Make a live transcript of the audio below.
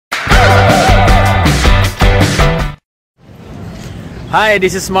Hi,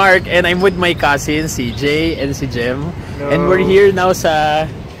 this is Mark and I'm with my cousins, si Jay and si Jem. Hello. And we're here now sa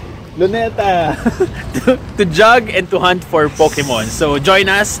Luneta to jog and to hunt for Pokemon. So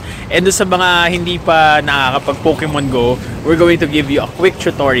join us, and sa mga hindi pa nakakapag-Pokemon Go, we're going to give you a quick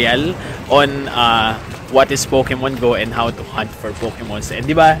tutorial on what is Pokemon Go and how to hunt for Pokemon. And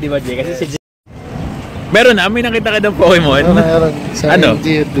di ba Jay? Kasi si Jay meron na, may nakita ka ng Pokemon? Meron. Ano?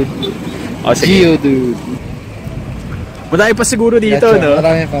 Geodude. Oh, sige. Geodude. Madami pa siguro dito, no?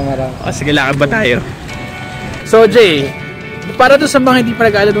 Marami. Oh, sige, lakad ba tayo? So, Jay, para doon sa mga hindi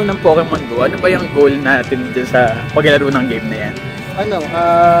pa nag-alaro ng Pokemon Go, ano ba yung goal natin dyan sa paglalaro ng game na yan?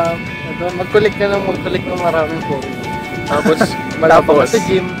 Mag-collect ng maraming Pokemon. Tapos, malapit sa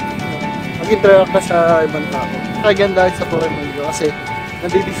gym, mag-interact ka sa ibang tao. Kaganda sa Pokemon Go kasi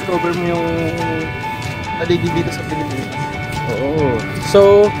nadi-discover mo yung paligid dito sa Pilipinas. Oo.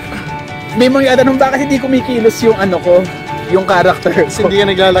 So, may mga tanong bakit hindi kumikilos yung yung character ko. Kasi hindi ka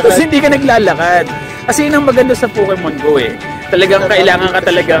naglalakad. Kasi hindi ka naglalakad. Kasi yun ang maganda sa Pokemon Go eh. Talagang kailangan ka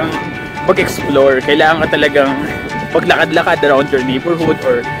talagang mag-explore. Kailangan ka talagang maglakad-lakad around your neighborhood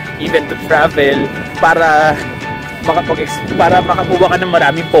or even to travel para makakuha ka ng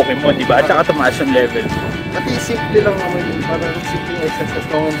maraming Pokemon, di ba? At saka tumaas yung level. Kasi simple lang naman yun. Parang simple exercise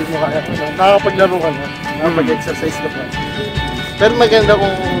kung hindi mo kaya. Nakakapaglaro ka na. Nakakapag-exercise ka pa. Pero maganda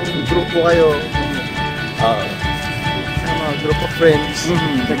kung grupo kayo. Group of friends.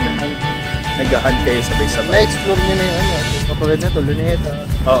 Nag-hunt kayo sabay-sabay. Na-explore nyo na yung kapagad na ito, Luneta.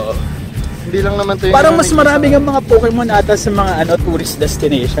 Oo. Hindi lang naman ito yung... Parang mas marami ng mga Pokemon ata sa mga tourist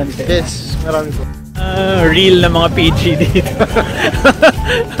destinations. Eh. Yes, marami po. Real na mga PG dito.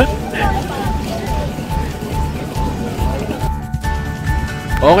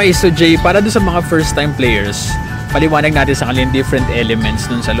 Okay, so Jay, para doon sa mga first time players, paliwanag natin sa kanila different elements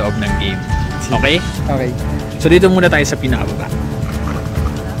dun sa loob ng game. Okay? Okay. So dito muna tayo sa pinakababa.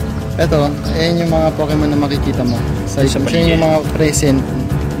 Ito, ayan yung mga Pokemon na makikita mo. Siya yung mga present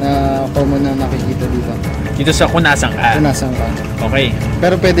na common na nakikita dito. Dito sa kung nasan ka? Kung nasan ka. Okay.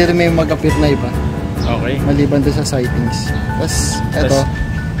 Pero pwede rin may mag-appear na iba. Okay. Maliban doon sa sightings. Tapos, ito,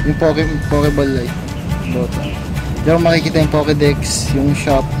 yung Pokeball Light. Diyan makikita yung Pokedex, yung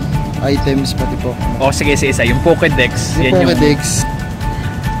shop, items, pati Pokemon. O sige, isa. Yung Pokedex. Yung Pokedex.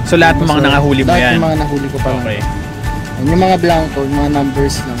 So lahat ng mga nahuli mo yan? Lahat ng mga nahuli ko pa lang. Okay. Yung mga blanco, yung mga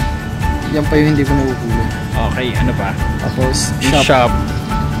numbers lang. Yan pa yung hindi ko nahuhuli. Okay, ano pa? Tapos, shop.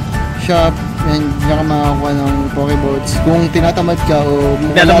 Shop, yan ka makakuha ng Pokeballs. Kung tinatamad ka o...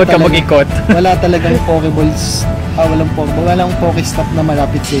 Tinatamad ka mag-ikot. Wala talagang Pokeballs. Walang Pokestop na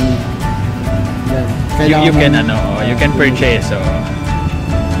malapit sa inyo. Yan. You can purchase.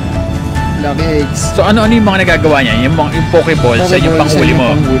 Lucky eggs. So ano yung mga nagagawa niya? Yung Pokeballs sa yung panghuli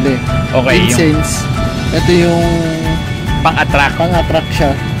mo? Okay. Incense. Ito yung pang-attract. Pang-attract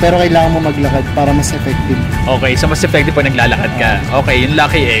siya. Pero kailangan mo maglakad para mas effective. Okay. So mas effective pag naglalakad ka. Okay. Yung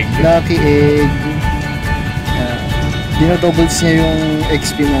lucky egg. Lucky egg. Dinodoubles niya yung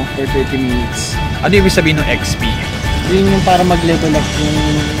XP mo for 30 minutes. Ano yung sabihin ng XP? Yun yung para mag-level up yung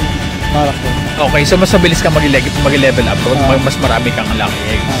character. Okay, so mas mabilis ka mag-level up kung mas marami kang lucky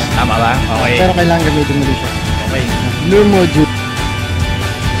eggs. Tama ba? Okay. Pero kailangan gamitin mo rin siya. Okay. Lure module.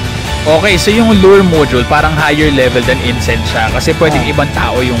 Okay, so yung lure module parang higher level than incense siya kasi pwedeng ibang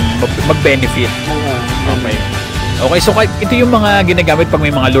tao yung mag-benefit. Okay. Okay, so ito yung mga ginagamit pag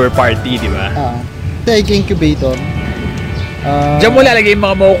may mga lure party, di ba? Ito egg incubator. Diyan mo lalagay yung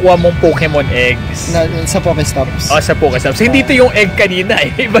mga makukuha mong Pokemon eggs. Sa Pokestops. Sa Pokestops. Hindi ito yung egg kanina eh.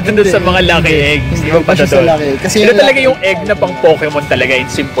 Iba doon sa mga lucky eggs. Iba pa doon. Kasi ito talaga yung egg na pang Pokemon talaga in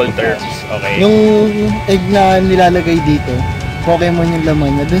simple terms. Okay. Yung egg na nilalagay dito, Pokemon yung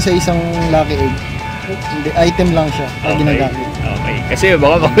laman niya. Doon sa isang lucky egg, item lang siya na ginagamit. Okay. Kasi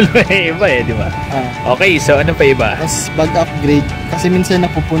baka makulo yung iba eh, di ba? Okay, so ano pa iba? Tapos bag upgrade. Kasi minsan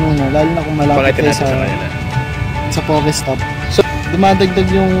napupuno na, lalo na kung malapit kayo sa Pokestop. So, dumadagdag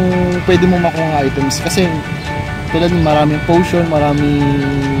yung pwede mo makuha items. Kasi, tulad maraming potion, maraming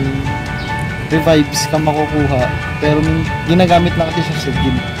revives ka makukuha. Pero ginagamit na kasi siya sa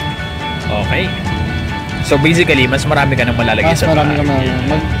gym. Okay. So, basically, mas marami ka nang malalagay sa marami ka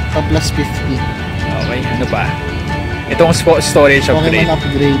mag-plus 50. Okay, ano pa? Itong storage upgrade. Pokemon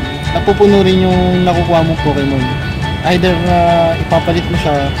upgrade. Napupuno rin yung nakukuha mong Pokemon. Either ipapalit mo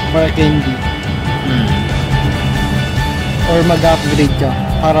siya for candy. Or mag-upgrade ka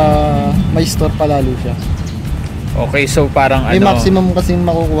para may store palalo siya. Okay, so parang may maximum kasi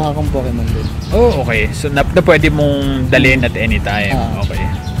makukuha kang Pokemon din. Oh, okay. So na pwede mong dalhin at any time. Okay.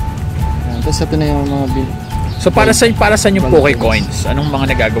 Tapos ito na yung mga bill. So para sa yung Pokecoins, anong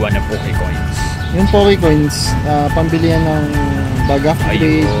mga nagagawa ng Pokecoins? Yung Pokecoins, pambili yan ng bag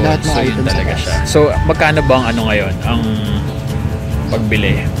upgrade, Ayun, lahat ng so yun items talaga sa taas. siya. So, magkano ba ang ano ngayon? Ang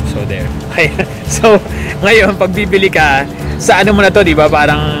pagbili. So, there. So, ngayon, pag bibili ka, sa ano mo na to, di ba?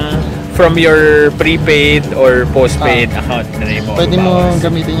 Parang from your prepaid or postpaid account na rin mo. Pwede mo babawas.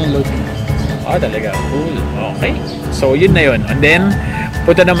 gamitin yung load. Talaga. Cool. Okay. So, yun na yun. And then,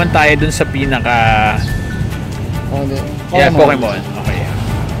 punta naman tayo dun sa pinaka... Pokemon. Okay.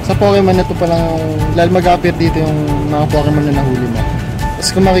 Sa Pokemon na to palang, lalo mag-appear dito yung mga Pokemon na nahuli mo.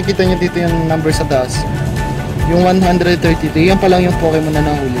 Tapos kung makikita nyo dito yung number sa taas, yung 133, yan pa lang yung Pokemon na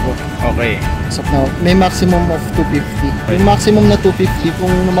nahuli ko. Okay. So now, may maximum of 250. Okay. Yung maximum na 250,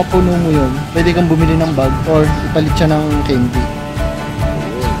 kung mapuno mo yun, pwede kang bumili ng bag or ipalit siya ng candy.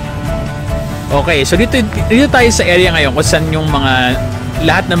 Okay, so dito tayo sa area ngayon kung saan yung mga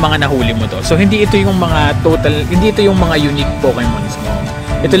lahat ng mga nahuli mo to. So hindi ito yung mga hindi ito yung mga unique Pokemons mo.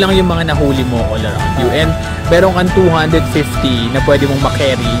 Ito lang yung mga nahuli mo all around you. And meron kang 250 na pwede mong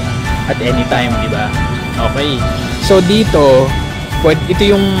makarry at any time, di ba? Okay. So dito, ito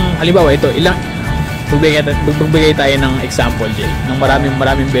yung halimbawa ito, magbigay tayo ng example, Jay, ng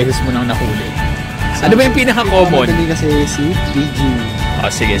maraming beses mo nang nahuli. Ano ba yung pinaka-common? Madali kasi si PG.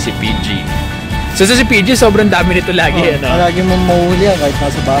 Sige, si PG. So sa si PG, sobrang dami nito lagi. Lagi mong mahuli yan, kahit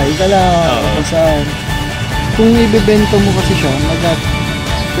nasa bahay ka lang, kung saan. Kung ibibento mo kasi siya,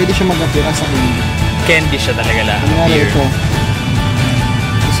 pwede siya mag-appear sa candy. Candy siya talaga lang. Kung ito,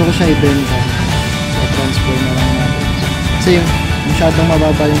 gusto ko siya ibenta. Transfer na lang natin. Kasi masyadong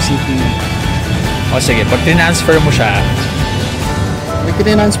mababa yung CP niya. Sige, pag transfer mo siya, pag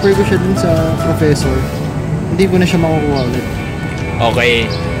tinransfer ko siya dun sa professor, hindi ko na siya makukuha ulit. Okay.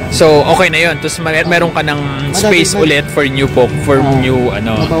 So, okay na yun. Tapos meron ka ng space ulit for new new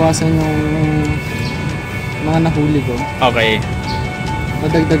mabawasan yung mga nahuli ko. Okay.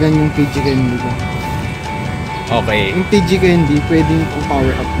 Madagdagan yung PG candy ko. Okay. Yung PG candy, pwedeng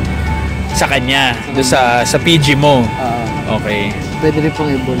power up. Sa kanya, doon sa PG mo. Okay. Pwede rin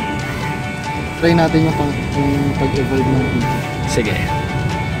pang evolve. Try natin yung pag-evolve ng PG. Sige.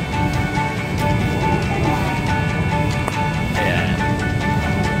 Ayan.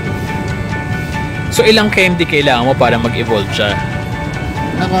 So ilang candy kailangan mo para mag-evolve siya?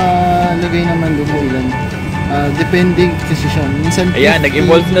 Nakalagay naman doon kung ilan. Depending kasi siya. Minsan ayan,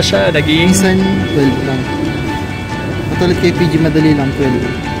 nag-evolve na siya. Minsan 12 lang. Matulad kay PG, madali lang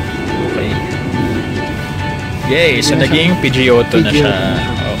 12. Yay, so naging Pidgeotto na siya.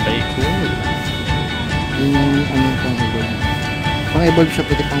 Okay, cool. Yun yung pang-evolve. Pang-evolve siya,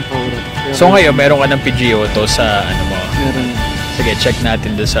 pwede pang power up. So ngayon, meron ka ng Pidgeotto sa mo? Meron. Sige, check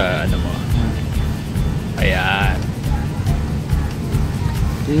natin doon sa mo. Ayan.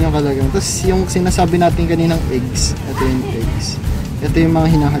 Yun yung kalagyan. Tapos yung sinasabi natin kaninang eggs, ito yung eggs. Ito yung mga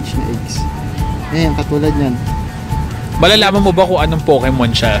hinahatch na eggs. Ayan, katulad yan. Malalaman mo ba kung anong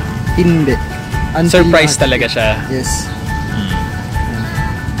Pokemon siya? Hindi. Surprise talaga siya. Yes.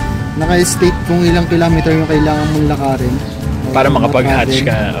 Naka-state kung ilang kilometer yung kailangan mong lakarin para makapag-hatch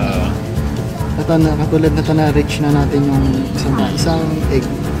ka. Katulad na ito na-reach na natin yung isang egg,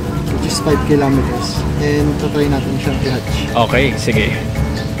 which is 5 kilometers. And try natin siyang i-hatch. Okay, sige.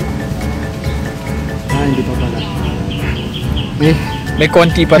 Hindi pa pala. May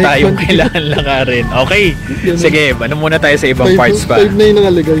konti pa tayong kailangan lakarin. Okay. Sige, ano muna tayo sa ibang parts pa? 5 na yung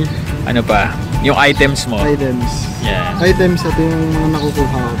nakalagay. Ano pa? Yung items mo. Items. Yan. Items, ito yung mga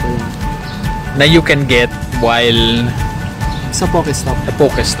nakukuha ko pa yan. Na you can get while sa Pokestop. Sa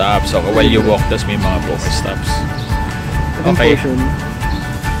Pokestops. So, while you walk, tapos may mga Pokestops. Okay. Potion.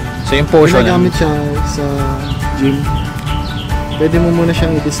 So, yung potion. Ginagamit siya sa gym. Pwede mo muna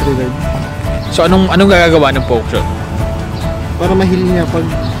siyang i-disregard. So, anong gagagawa ng potion? Para ma-heal niya pag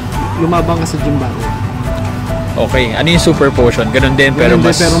lumabang ka sa gym battle. Okay. Ano yung super potion? Ganun din, pero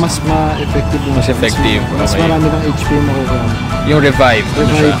mas ma-effective. Mas effective. Mas Okay. marami kang HP makukuha. Yung revive.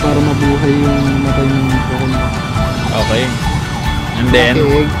 Ano siya? Para mabuhay yung matay ng Pokemon. Okay. And then,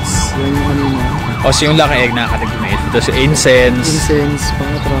 Lucky eggs. Yan yung kanina. so yung lucky egg nakakatagin na ito. So, incense. Incense,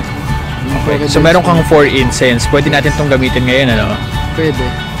 pang-attract. Okay. So, meron kang 4 incense. Pwede natin itong gamitin ngayon, ano? Pwede.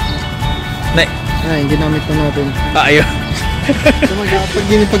 Ay, ginamit na natin. Ayun. So,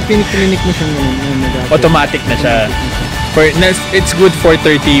 pag pinik-clinic mo siya ngayon, Automatic na siya. It's good for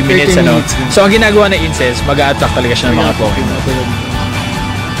 30 minutes, 30 ano? minutes na. So, ang ginagawa na incense, mag-a-attract talaga siya ng mga Pokemon.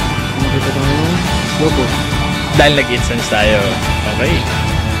 Nakita tayo ng lobo. Dahil nag-incense tayo. Okay.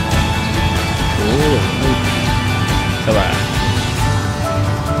 Cool. Diba?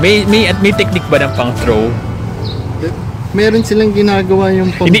 May technique ba ng pang-throw? Meron silang ginagawa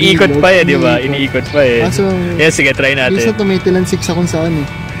yung pang-bilog. Iniikot pa eh, di ba? Iniikot pa eh. Kaso, sige, try natin. minsan tumitilansik sa kung saan eh.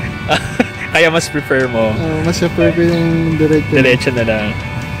 Kaya mas prefer mo. Mas prefer ko yung diretso. Diretso na lang.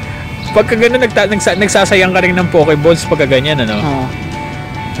 Pagka gano'n, nagsasayang ka rin ng Pokeballs pagka ganyan, ano?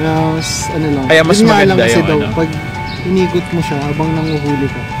 Kaya mas, ano lang. Kaya mas yun maganda lang kasi yung daw, ano. pag inigot mo siya habang nanguhuli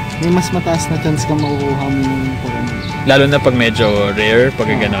ka, may mas mataas na chance ka makukuha mo yung Pokemon. Lalo na pag medyo rare,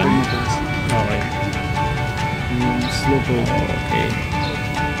 pagka gano'n. Okay. Slow po. Okay.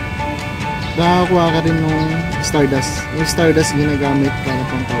 Nakakuha ka rin ng Stardust. Yung Stardust ginagamit para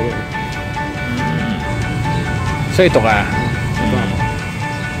pang power. So ito ka.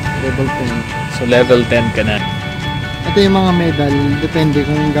 Level 10. So level 10 ka na. Ito yung mga medal, depende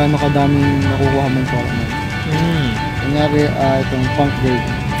kung gaano kadaming nakukuha mong Pokemon. Kunyari, itong Punk Grade.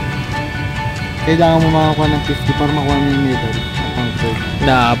 Kailangan mo makakuha ng 50 para makuha mo yung medal na Punk Grade.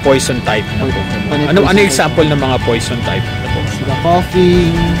 Na poison type na Pokemon. Ano example ng mga poison type na Pokemon? Sila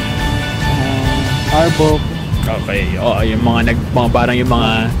Coughing, Arbok. Okay. Yung mga parang yung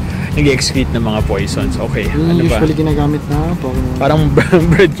mga nag-excrete ng mga poisons. Okay. Yung ano usually ba? ginagamit na Pokemon. Parang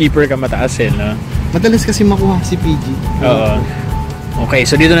bird keeper ka mataas no? Madalas kasi makuha si PG. Oo. Okay,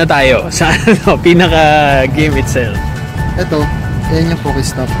 so dito na tayo sa pinaka-game itself. Ito, yan yung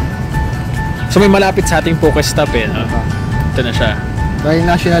Pokestop. So may malapit sa ating Pokestop no? Ito na siya. Dahil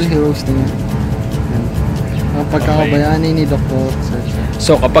national heroes din yan. Ang pagkakabayani ni Dr. Search.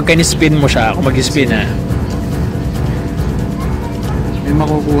 So kapag kani-spin mo siya, kung mag-spin na, may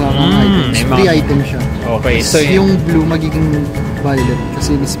makukuha kang items. Free item siya. Okay, so yung blue magiging violet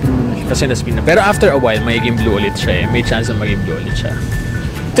kasi ni-spin mo na siya. Kasi na-spin na. Pero after a while, magiging blue ulit siya eh. May chance na maging blue ulit siya.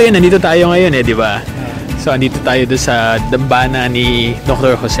 Ito yun, nandito tayo ngayon eh, di ba? So, andito tayo doon sa dambana ni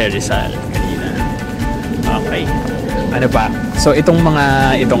Dr. Jose Rizal kanina. Okay. Ano pa? So, itong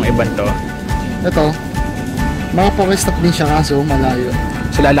iban to. Ito, mga Pokestop din siya kaso malayo.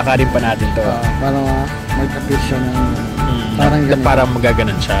 So, lalakarin pa natin to. Para mag-appear siya ng parang ganun. Para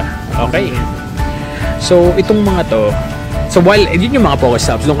magaganon siya. Okay. So, itong mga to, so while, yun yung mga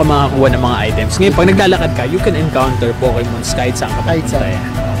Pokestops, doon ka makakakuha ng mga items. Ngayon, pag naglalakad ka, you can encounter Pokemons kahit saan ka Kahit papunta. saan.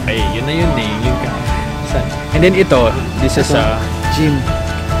 Okay, yun na yun eh. And then ito, this is a gym.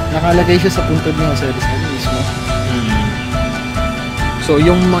 Nakalagay siya sa puntod ng service mo mismo. So,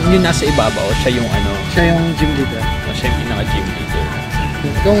 yung nasa ibabaw, siya yung ano? Siya yung gym leader. Siya yung pinaka-gym leader.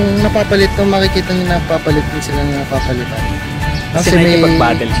 Kung napapalit, kung makikita nyo napapalit din sila na napapalitan. Kasi may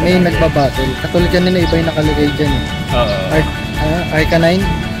nagbabattle siya. May nagbabattle. Katulad kanina, iba yung nakalagay dyan eh. Arcanine.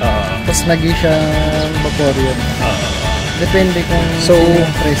 Tapos naging siya Vaporeon. Depende kung sino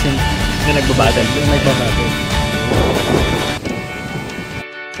yung present. Na nagbabattle.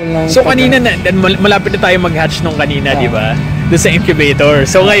 So kanina malapit na tayo mag-hatch nung kanina, di ba? Doon sa incubator.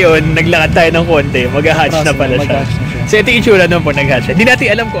 So ngayon, naglakad tayo ng konti, mag-hatch na pala siya. So ito yung itsura nun po nag-hatch. Hindi natin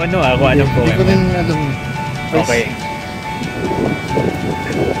alam kung ano kung anong Pokemon. Hindi ko rin alam. Okay.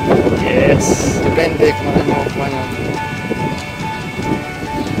 Yes. Depende kung ano makukuha natin.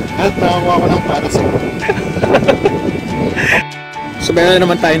 At nakakuha ko ng Parasect. So meron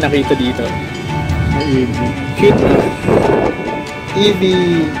naman tayo nakita dito. May EV. Cute na. EV.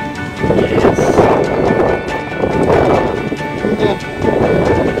 Yes. Yeah.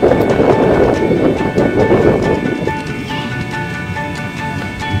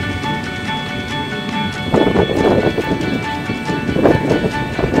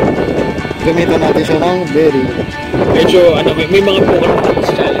 Gamitan natin siya ng berry. Medyo may mga Pokemon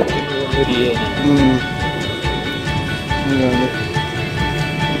challenge yung hindi yan. Ang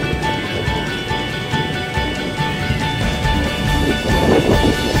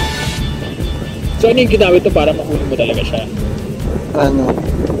So ano yung ginamit ito para mahuli mo talaga siya?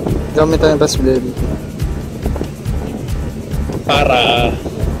 Gamit tayo ng raspberry.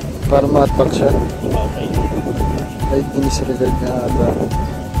 Para ma-attack siya. Okay. Kahit in-disregard na ata.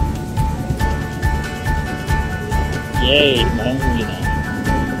 Yay! Makahuli na.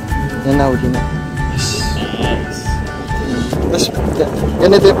 Yan na, huli na. Nice. Mas,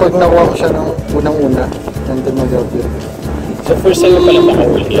 ganito yung pag nakuha mo siya ng unang-una. Yan din mag-appear. So first time mo pala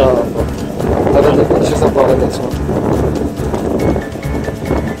makahuli. Para dito siya sa Pokédex mo.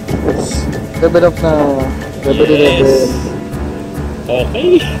 Level up na. Level.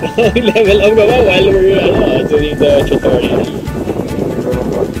 Okay. Level up ka ba while we're doing the tutorial?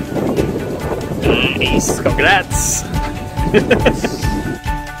 Nice. Congrats.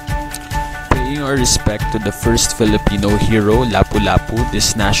 Paying our respect to the first Filipino hero, Lapu-Lapu,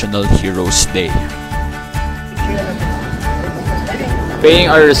 this National Heroes Day.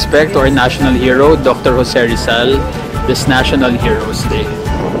 Paying our respect to our national hero, Dr. Jose Rizal, this National Heroes Day.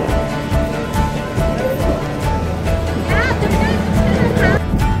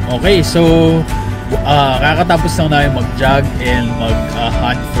 Okay, so kakatapos lang namin mag-jog and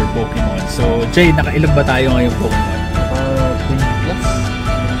mag-hunt for Pokemon. So, Jay, nakailan ba tayo ngayong Pokemon? 20 plus.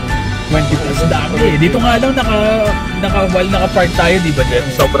 20 plus, dami. Dito nga lang naka-park tayo, di ba, Jeff?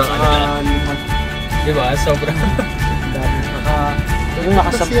 Sobrang ano na. Di ba? Sobrang...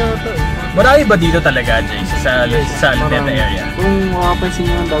 Marami ba dito talaga, Jay, sa Luneta area? Kung makapansin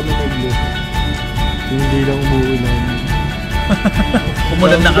nyo, ang dami nag-blue. Hindi lang umuulan.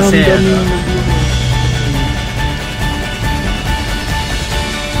 Umulan na kasi.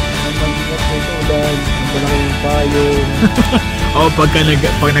 Malaking payong. Oo, pag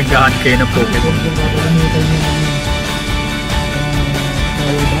nag-hunt kayo ng Pokemon.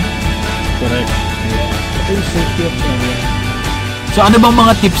 Correct. So ano bang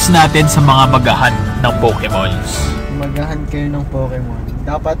mga tips natin sa mga mag-hunt ng Pokemons? Mag-hunt kayo ng Pokemon.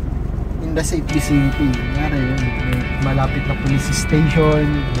 Dapat in the safe vicinity. Ngari yun, may malapit na police station,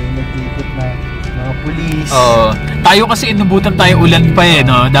 may nag-ikot na mga police. Tayo kasi inubutan tayo ulan pa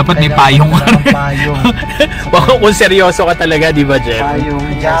no? Dapat may payong. Payong. Baka kung seryoso ka talaga, di ba, Jeff?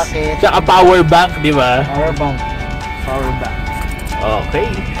 Payong, jacket. Tsaka power bank, di ba? Power bank. Okay.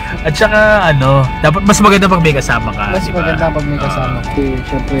 At saka dapat mas maganda pag may kasama ka, mas diba? maganda pag may kasama.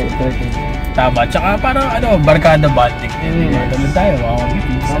 Siyempre, tama. Tsaka parang barkada bonding din. Tulad tayo,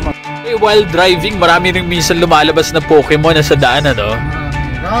 tama. While driving, marami rin minsan lumalabas na Pokemon na sa daan,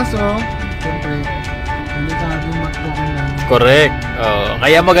 Kaso, siyempre, delikado mag-Pokemon. Correct.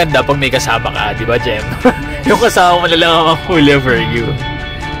 Kaya maganda pag may kasama ka, di ba, Jem? Yung kasama mo na lang ang huli for you.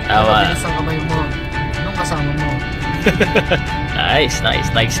 Tama. Mabilis ang kamay mo. Anong kasama mo? Nice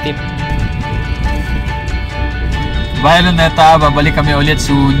tip. Bye, Luneta. Babalik kami ulit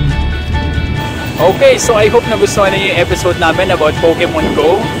soon. Okay, so I hope nagustuhan niyo yung episode namin about Pokemon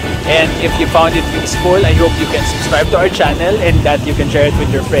Go. And if you found it useful, I hope you can subscribe to our channel and that you can share it with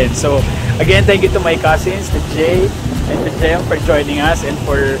your friends. So again, thank you to my cousins, to Jay and to Jem, for joining us and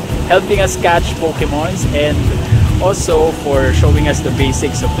for helping us catch Pokemons, and also for showing us the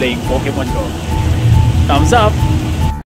basics of playing Pokemon Go. Thumbs up!